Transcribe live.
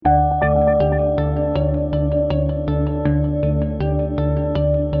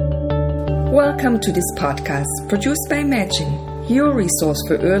Welcome to this podcast produced by Imagine, your resource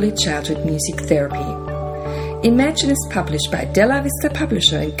for early childhood music therapy. Imagine is published by Della Vista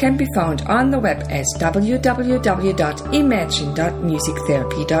Publisher and can be found on the web at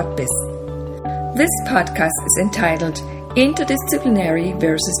www.imagine.musictherapy.biz. This podcast is entitled Interdisciplinary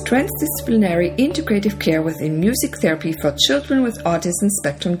versus Transdisciplinary Integrative Care within Music Therapy for Children with Autism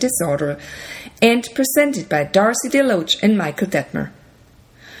Spectrum Disorder and presented by Darcy DeLoach and Michael Detmer.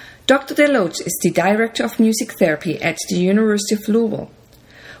 Dr. DeLoach is the Director of Music Therapy at the University of Louisville.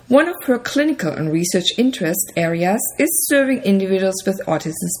 One of her clinical and research interest areas is serving individuals with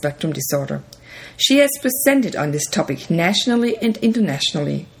autism spectrum disorder. She has presented on this topic nationally and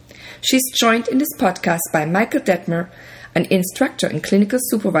internationally. She is joined in this podcast by Michael Detmer, an instructor and clinical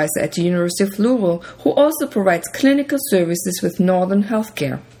supervisor at the University of Louisville, who also provides clinical services with Northern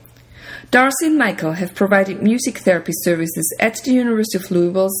Healthcare. Darcy and Michael have provided music therapy services at the University of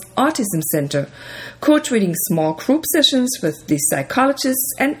Louisville's Autism Center, co-treating small group sessions with the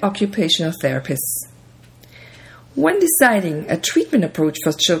psychologists and occupational therapists. When deciding a treatment approach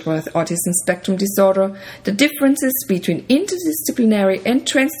for children with autism spectrum disorder, the differences between interdisciplinary and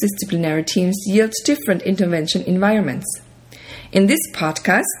transdisciplinary teams yield different intervention environments. In this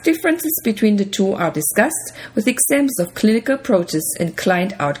podcast, differences between the two are discussed with examples of clinical approaches and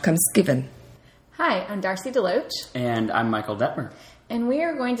client outcomes given. Hi, I'm Darcy DeLoach. And I'm Michael Detmer. And we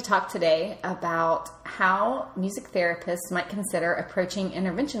are going to talk today about how music therapists might consider approaching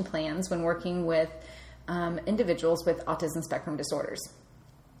intervention plans when working with individuals with autism spectrum disorders.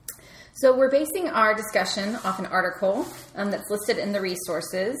 So we're basing our discussion off an article that's listed in the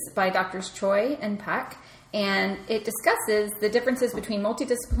resources by Drs. Choi and Pak. And it discusses the differences between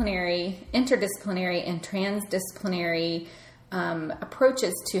multidisciplinary, interdisciplinary, and transdisciplinary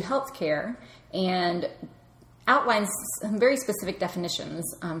approaches to healthcare and outlines some very specific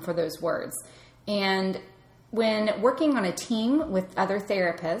definitions for those words. And when working on a team with other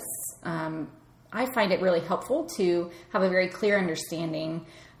therapists, I find it really helpful to have a very clear understanding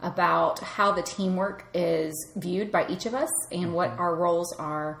about how the teamwork is viewed by each of us and what our roles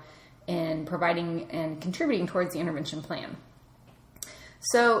are in providing and contributing towards the intervention plan.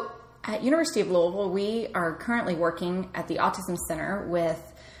 So at University of Louisville, we are currently working at the Autism Center with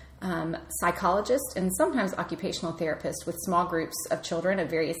psychologists and sometimes occupational therapists with small groups of children of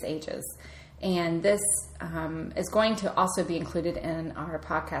various ages. And this is going to also be included in our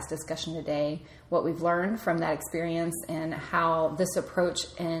podcast discussion today, what we've learned from that experience and how this approach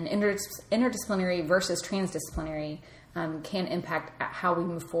in interdisciplinary versus transdisciplinary can impact how we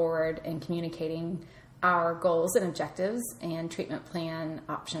move forward in communicating our goals and objectives and treatment plan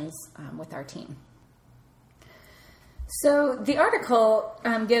options with our team. So the article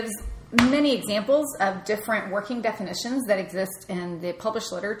gives many examples of different working definitions that exist in the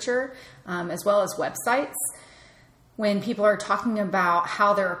published literature as well as websites when people are talking about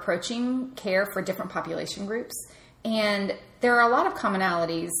how they're approaching care for different population groups. And there are a lot of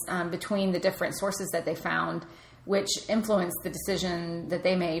commonalities between the different sources that they found which influenced the decision that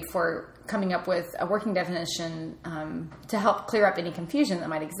they made for coming up with a working definition to help clear up any confusion that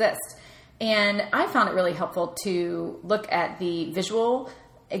might exist. And I found it really helpful to look at the visual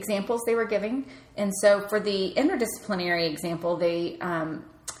examples they were giving. And so for the interdisciplinary example, they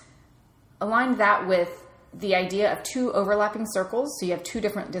aligned that with the idea of two overlapping circles. So you have two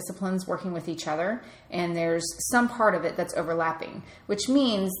different disciplines working with each other, and there's some part of it that's overlapping, which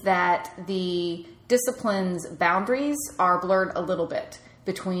means that the disciplines' boundaries are blurred a little bit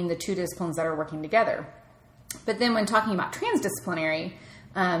between the two disciplines that are working together. But then when talking about transdisciplinary,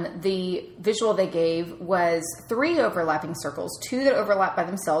 the visual they gave was three overlapping circles, two that overlap by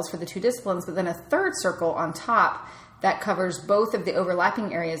themselves for the two disciplines, but then a third circle on top that covers both of the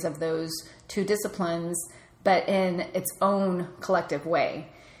overlapping areas of those two disciplines, but in its own collective way.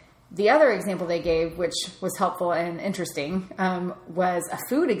 The other example they gave, which was helpful and interesting, was a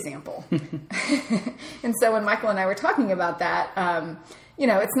food example. And so when Michael and I were talking about that,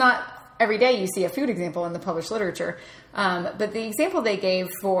 it's not every day you see a food example in the published literature. But the example they gave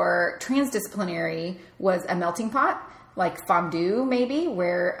for transdisciplinary was a melting pot, like fondue maybe,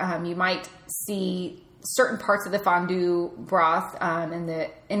 where you might see certain parts of the fondue broth and the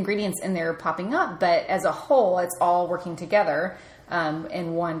ingredients in there popping up, but as a whole, it's all working together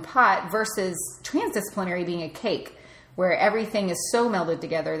in one pot, versus transdisciplinary being a cake, where everything is so melded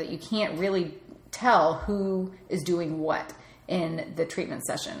together that you can't really tell who is doing what in the treatment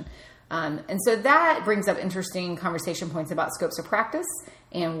session. And so that brings up interesting conversation points about scopes of practice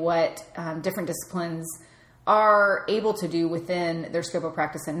and what different disciplines are able to do within their scope of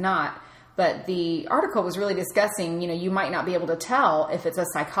practice and not. But the article was really discussing, you might not be able to tell if it's a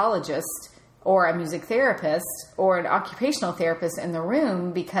psychologist or a music therapist or an occupational therapist in the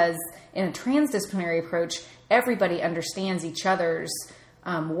room, because in a transdisciplinary approach, everybody understands each other's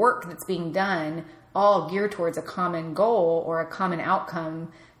work that's being done, all geared towards a common goal or a common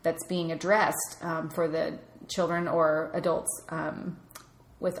outcome that's being addressed for the children or adults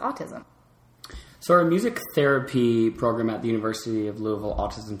with autism. So our music therapy program at the University of Louisville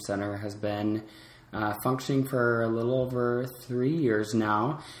Autism Center has been functioning for a little over 3 years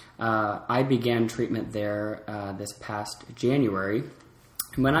now. I began treatment there this past January.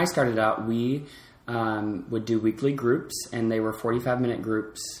 When I started out, we would do weekly groups, and they were 45-minute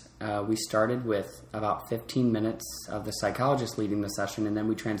groups. We started with about 15 minutes of the psychologist leading the session, and then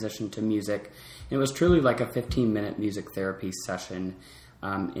we transitioned to music. And it was truly like a 15-minute music therapy session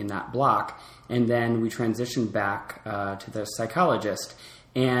in that block. And then we transitioned back to the psychologist.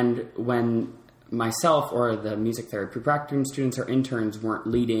 And when myself or the music therapy practicum students or interns weren't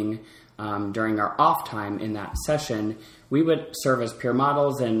leading during our off time in that session, we would serve as peer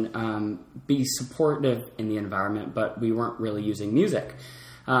models and be supportive in the environment, but we weren't really using music.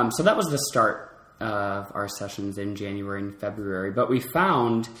 So that was the start of our sessions in January and February. But we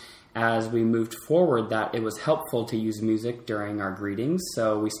found as we moved forward that it was helpful to use music during our greetings.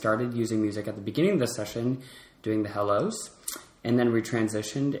 So we started using music at the beginning of the session, doing the hellos. And then we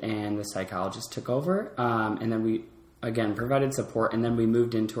transitioned and the psychologist took over. And then we, again, provided support. And then we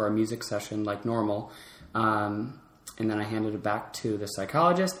moved into our music session like normal. And then I handed it back to the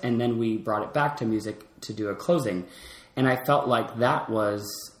psychologist. And then we brought it back to music to do a closing. And I felt like that was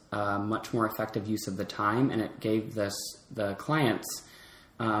a much more effective use of the time. And it gave the clients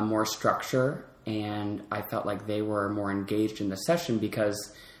more structure. And I felt like they were more engaged in the session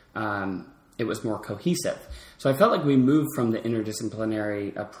because it was more cohesive. So I felt like we moved from the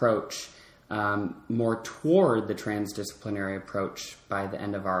interdisciplinary approach more toward the transdisciplinary approach by the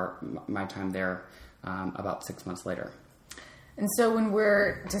end of my time there, about 6 months later. And so when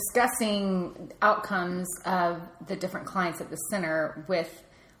we're discussing outcomes of the different clients at the center with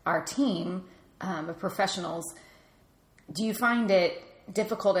our team of professionals, do you find it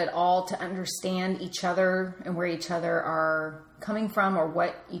difficult at all to understand each other and where each other are coming from or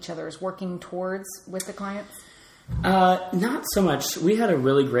what each other is working towards with the clients? Not so much. We had a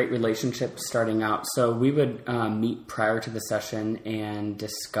really great relationship starting out. So we would meet prior to the session and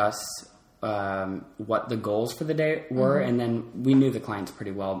discuss what the goals for the day were. Mm-hmm. And then we knew the clients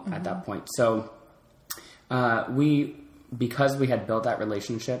pretty well at that point. So because we had built that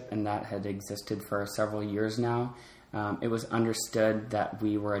relationship and that had existed for several years now, it was understood that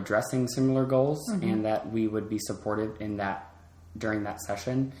we were addressing similar goals and that we would be supported in that during that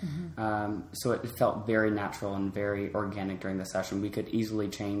session. So it felt very natural and very organic during the session. We could easily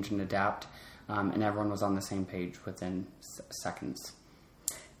change and adapt, and everyone was on the same page within seconds.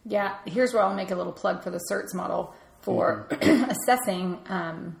 Yeah, here's where I'll make a little plug for the CERTS model for assessing,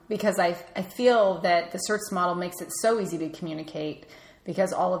 because I feel that the CERTS model makes it so easy to communicate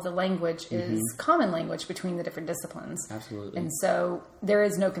because all of the language is common language between the different disciplines. Absolutely. And so there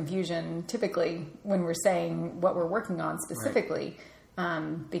is no confusion typically when we're saying what we're working on specifically,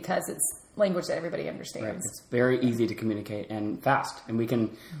 because it's language that everybody understands. Right. It's very easy to communicate and fast. And we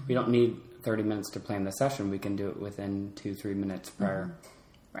don't need 30 minutes to plan the session. We can do it within 2-3 minutes prior.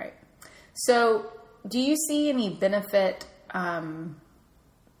 Right. So do you see any benefit in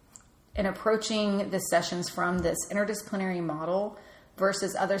approaching the sessions from this interdisciplinary model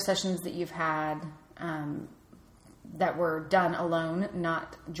versus other sessions that you've had that were done alone,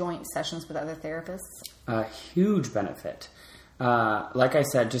 not joint sessions with other therapists? A huge benefit. Like I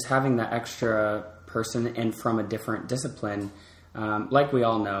said, just having that extra person and from a different discipline, like we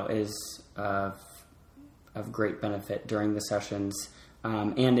all know, is of great benefit during the sessions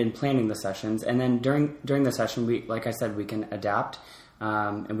and in planning the sessions. And then during the session, like I said, we can adapt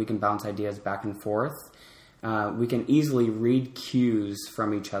and we can bounce ideas back and forth. We can easily read cues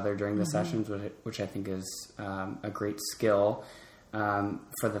from each other during the sessions, which I think is a great skill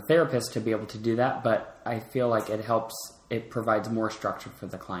for the therapist to be able to do that. But I feel like it provides more structure for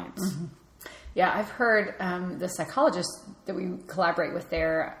the clients. Yeah, I've heard the psychologists that we collaborate with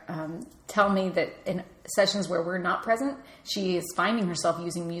there tell me that in sessions where we're not present, she is finding herself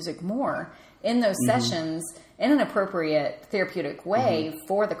using music more in those sessions in an appropriate therapeutic way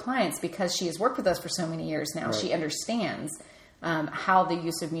for the clients because she has worked with us for so many years now. Right. She understands how the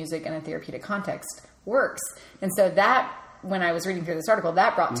use of music in a therapeutic context works. And so that, when I was reading through this article,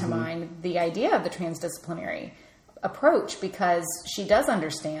 that brought to mind the idea of the transdisciplinary approach because she does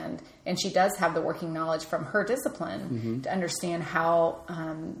understand and she does have the working knowledge from her discipline to understand how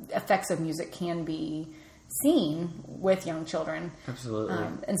effects of music can be seen with young children. Absolutely.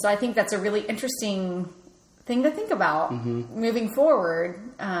 And so I think that's a really interesting thing to think about moving forward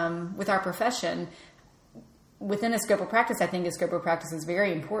with our profession. Within a scope of practice, I think a scope of practice is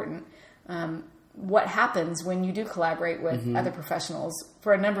very important. What happens when you do collaborate with other professionals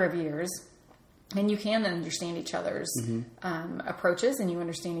for a number of years, and you can understand each other's approaches, and you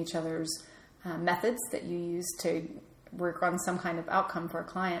understand each other's methods that you use to work on some kind of outcome for a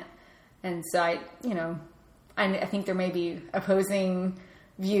client. And so I think there may be opposing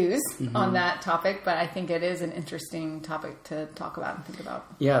views on that topic, but I think it is an interesting topic to talk about and think about.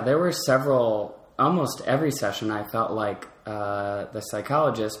 Yeah, there were several, almost every session I felt like the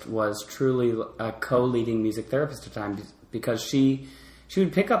psychologist was truly a co-leading music therapist at times, because she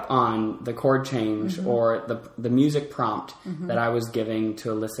would pick up on the chord change or the music prompt that I was giving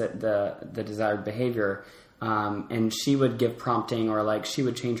to elicit the desired behavior. And she would give prompting, or like she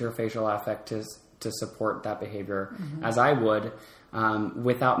would change her facial affect to support that behavior as I would,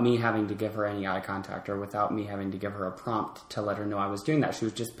 without me having to give her any eye contact or without me having to give her a prompt to let her know I was doing that. She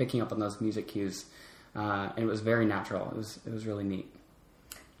was just picking up on those music cues. And it was very natural. It was really neat.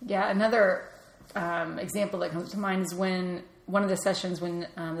 Yeah. Another example that comes to mind is when one of the sessions when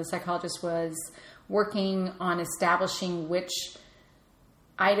the psychologist was working on establishing which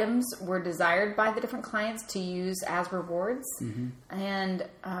items were desired by the different clients to use as rewards. And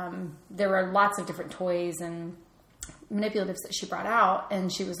there were lots of different toys and manipulatives that she brought out,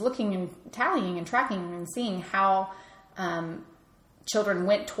 and she was looking and tallying and tracking and seeing how children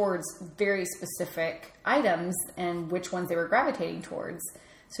went towards very specific items and which ones they were gravitating towards,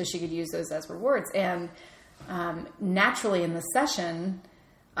 so she could use those as rewards. And naturally in the session,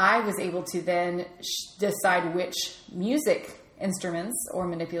 I was able to then decide which music instruments or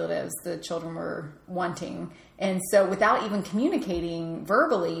manipulatives the children were wanting. And so without even communicating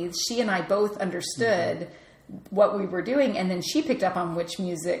verbally, she and I both understood what we were doing. And then she picked up on which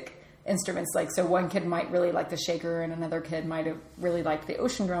music instruments, like, so one kid might really like the shaker and another kid might have really liked the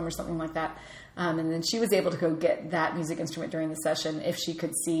ocean drum or something like that. And then she was able to go get that music instrument during the session if she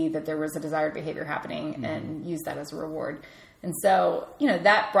could see that there was a desired behavior happening and use that as a reward. And so,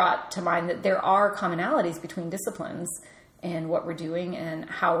 that brought to mind that there are commonalities between disciplines and what we're doing and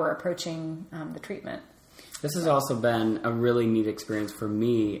how we're approaching the treatment. This has also been a really neat experience for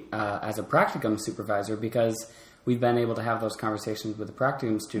me as a practicum supervisor, because we've been able to have those conversations with the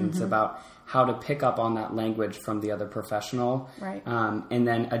practicum students about how to pick up on that language from the other professional, right? And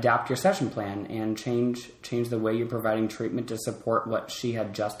then adapt your session plan and change the way you're providing treatment to support what she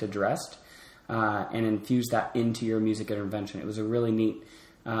had just addressed, and infuse that into your music intervention. It was a really neat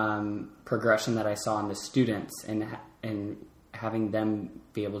progression that I saw in the students, and having them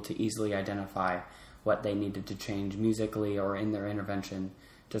be able to easily identify what they needed to change musically or in their intervention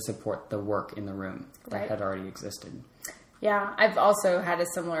to support the work in the room that had already existed. Yeah, I've also had a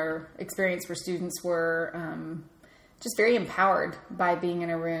similar experience where students were just very empowered by being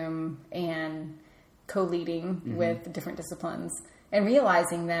in a room and co-leading with different disciplines and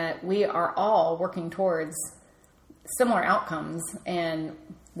realizing that we are all working towards similar outcomes and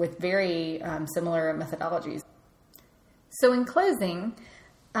with very similar methodologies. So in closing,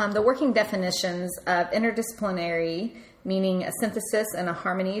 the working definitions of interdisciplinary, meaning a synthesis and a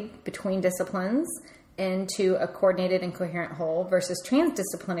harmony between disciplines into a coordinated and coherent whole, versus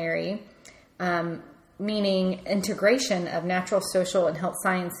transdisciplinary, meaning integration of natural, social, and health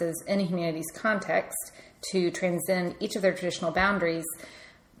sciences in a humanities context to transcend each of their traditional boundaries,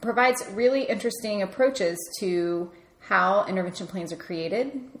 provides really interesting approaches to how intervention plans are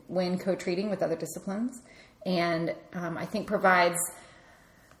created when co-treating with other disciplines. And I think provides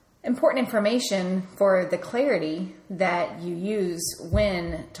important information for the clarity that you use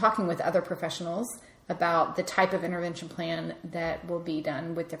when talking with other professionals about the type of intervention plan that will be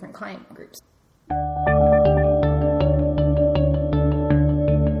done with different client groups.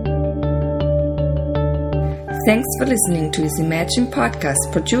 Thanks for listening to this Imagine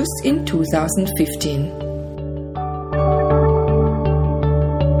podcast produced in 2015.